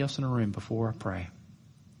 Anybody else in the room before I pray?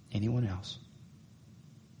 Anyone else?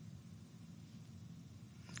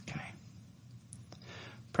 Okay.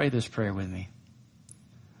 Pray this prayer with me.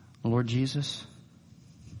 Lord Jesus,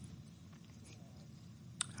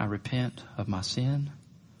 I repent of my sin.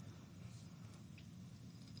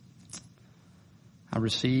 I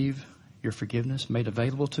receive your forgiveness made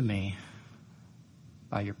available to me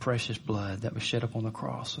by your precious blood that was shed upon the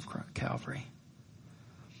cross of Calvary.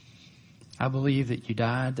 I believe that you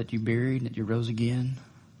died, that you buried, that you rose again.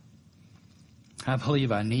 I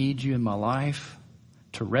believe I need you in my life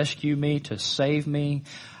to rescue me, to save me.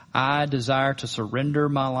 I desire to surrender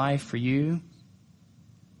my life for you,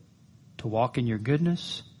 to walk in your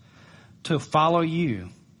goodness, to follow you.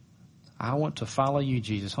 I want to follow you,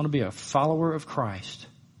 Jesus. I want to be a follower of Christ.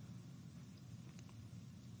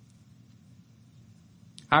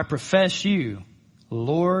 I profess you,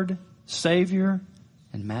 Lord, Savior,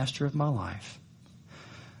 and Master of my life.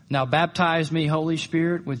 Now baptize me, Holy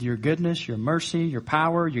Spirit, with your goodness, your mercy, your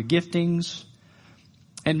power, your giftings,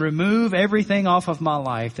 and remove everything off of my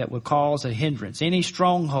life that would cause a hindrance. Any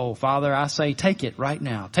stronghold, Father, I say, take it right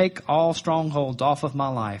now. Take all strongholds off of my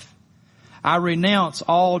life. I renounce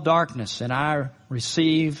all darkness and I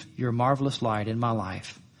receive your marvelous light in my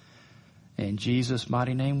life. In Jesus'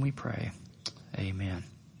 mighty name we pray. Amen.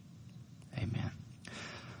 Amen.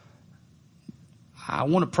 I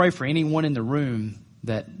want to pray for anyone in the room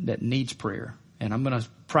that needs prayer. And I'm going to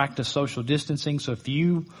practice social distancing. So if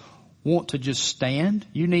you want to just stand,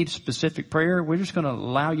 you need specific prayer, we're just going to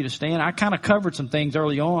allow you to stand. I kind of covered some things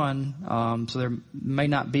early on, so there may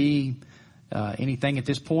not be anything at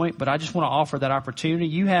this point, but I just want to offer that opportunity.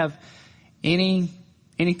 You have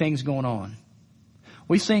anything's going on.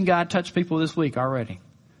 We've seen God touch people this week already.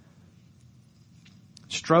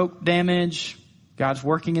 Stroke damage, God's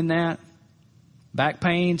working in that. Back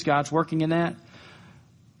pains, God's working in that.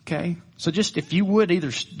 Okay. So just, if you would either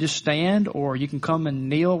just stand or you can come and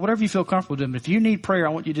kneel, whatever you feel comfortable doing. But if you need prayer, I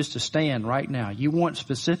want you just to stand right now. You want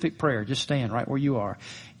specific prayer, just stand right where you are.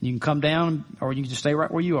 You can come down or you can just stay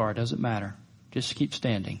right where you are. It doesn't matter. Just keep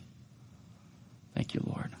standing. Thank you,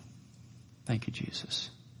 Lord. Thank you, Jesus.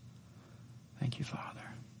 Thank you, Father.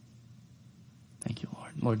 Thank you,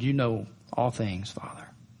 Lord. Lord, you know all things, Father.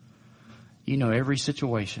 You know every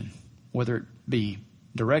situation, whether it be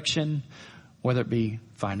direction, whether it be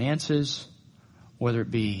finances, whether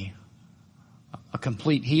it be a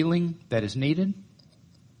complete healing that is needed.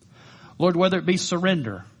 Lord, whether it be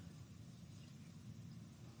surrender,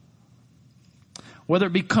 whether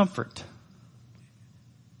it be comfort,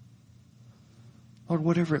 Lord,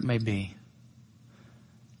 whatever it may be.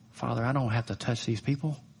 Father, I don't have to touch these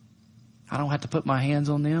people. I don't have to put my hands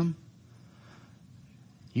on them.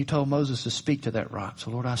 You told Moses to speak to that rock.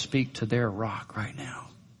 So Lord, I speak to their rock right now.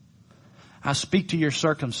 I speak to your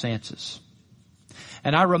circumstances.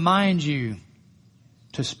 And I remind you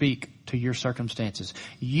to speak to your circumstances.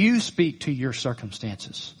 You speak to your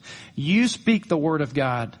circumstances. You speak the word of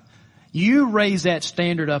God. You raise that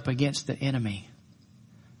standard up against the enemy.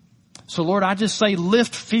 So Lord, I just say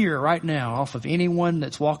lift fear right now off of anyone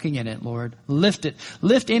that's walking in it, Lord. Lift it.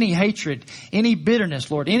 Lift any hatred, any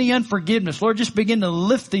bitterness, Lord, any unforgiveness. Lord, just begin to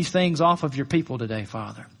lift these things off of your people today,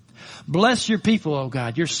 Father. Bless your people, oh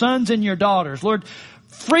God, your sons and your daughters. Lord,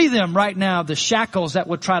 free them right now of the shackles that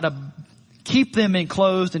would try to keep them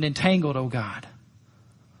enclosed and entangled, oh God.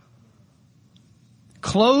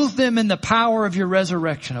 Clothe them in the power of your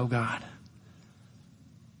resurrection, oh God.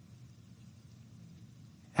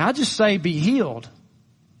 I just say be healed.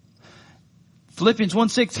 Philippians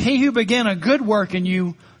 1:6, he who began a good work in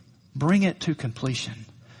you, bring it to completion.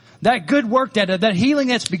 That good work, that healing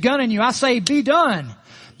that's begun in you, I say be done.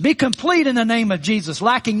 Be complete in the name of Jesus,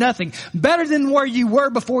 lacking nothing. Better than where you were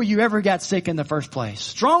before you ever got sick in the first place.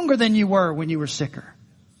 Stronger than you were when you were sicker.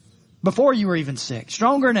 Before you were even sick.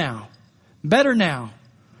 Stronger now. Better now.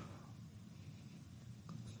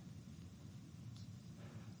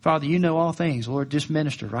 Father, you know all things. Lord, just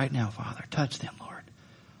minister right now, Father. Touch them, Lord.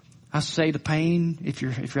 I say the pain, if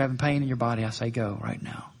you're having pain in your body, I say go right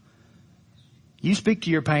now. You speak to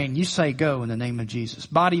your pain. You say go in the name of Jesus.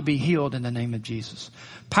 Body be healed in the name of Jesus.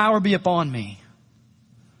 Power be upon me.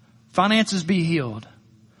 Finances be healed.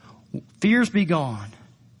 Fears be gone.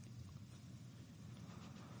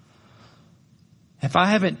 If I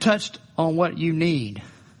haven't touched on what you need,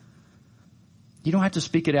 you don't have to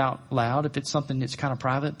speak it out loud if it's something that's kind of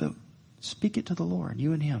private, but speak it to the Lord,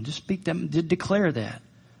 you and Him. Just speak them, declare that.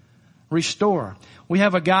 Restore. We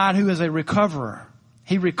have a God who is a recoverer.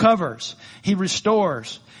 He recovers. He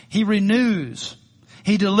restores. He renews.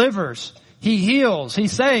 He delivers. He heals. He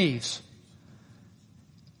saves.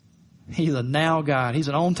 He's a now God. He's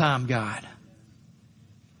an on-time God.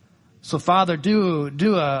 So Father, do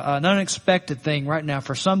an unexpected thing right now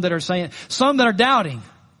for some that are saying, some that are doubting.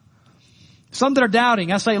 Some that are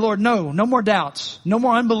doubting, I say, Lord, no more doubts. No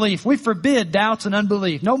more unbelief. We forbid doubts and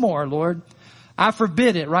unbelief. No more, Lord. I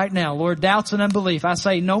forbid it right now, Lord. Doubts and unbelief. I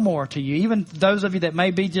say no more to you. Even those of you that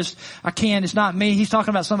may be just, it's not me. He's talking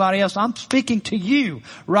about somebody else. I'm speaking to you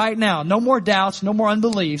right now. No more doubts, no more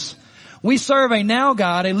unbeliefs. We serve a now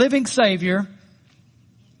God, a living Savior.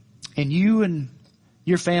 And you and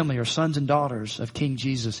your family are sons and daughters of King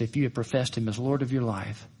Jesus if you have professed Him as Lord of your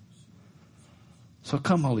life. So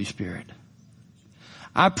come, Holy Spirit.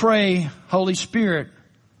 I pray, Holy Spirit,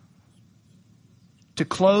 to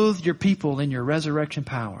clothe your people in your resurrection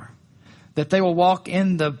power, that they will walk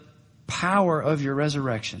in the power of your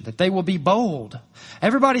resurrection, that they will be bold.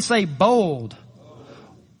 Everybody say bold.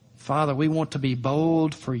 Father, we want to be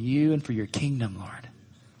bold for you and for your kingdom, Lord.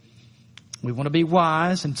 We want to be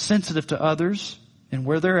wise and sensitive to others and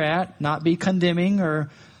where they're at, not be condemning or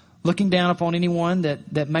looking down upon anyone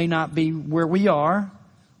that may not be where we are.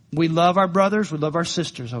 We love our brothers. We love our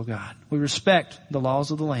sisters, oh God. We respect the laws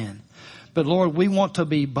of the land. But Lord, we want to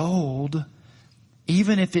be bold,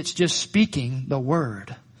 even if it's just speaking the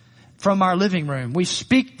word. From our living room, we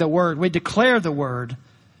speak the word. We declare the word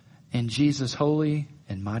in Jesus' holy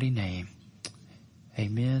and mighty name.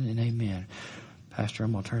 Amen and amen. Pastor,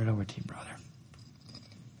 I'm going to turn it over to you, brother.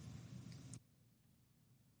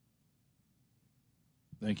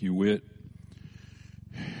 Thank you, Whit.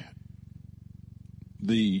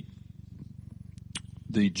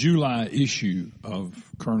 The July issue of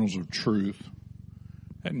Kernels of Truth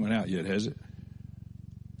hadn't went out yet, has it?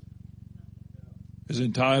 Is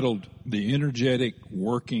entitled The Energetic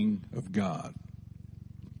Working of God.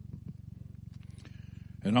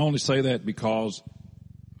 And I only say that because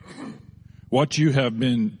what you have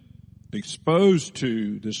been exposed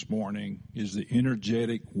to this morning is the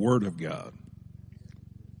energetic Word of God.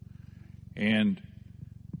 And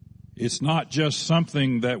it's not just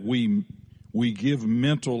something that we give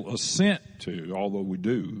mental assent to, although we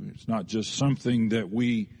do. It's not just something that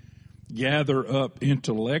we gather up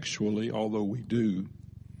intellectually, although we do.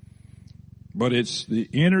 But it's the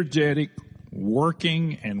energetic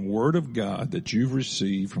working and Word of God that you've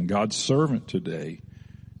received from God's servant today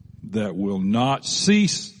that will not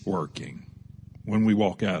cease working when we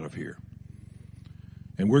walk out of here.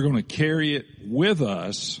 And we're going to carry it with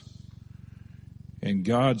us, and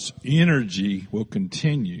God's energy will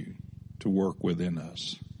continue to work within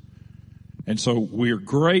us. And so we're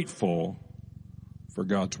grateful for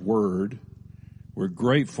God's Word. We're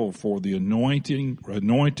grateful for the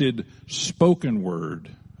anointed spoken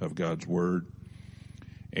word of God's Word.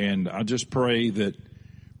 And I just pray that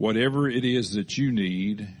whatever it is that you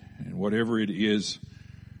need and whatever it is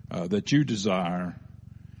that you desire,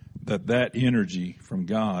 that energy from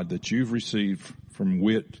God that you've received from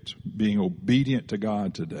Whit being obedient to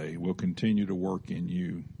God today will continue to work in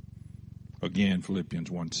you. Again, Philippians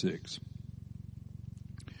 1:6.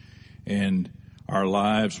 And our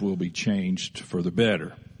lives will be changed for the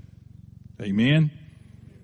better. Amen?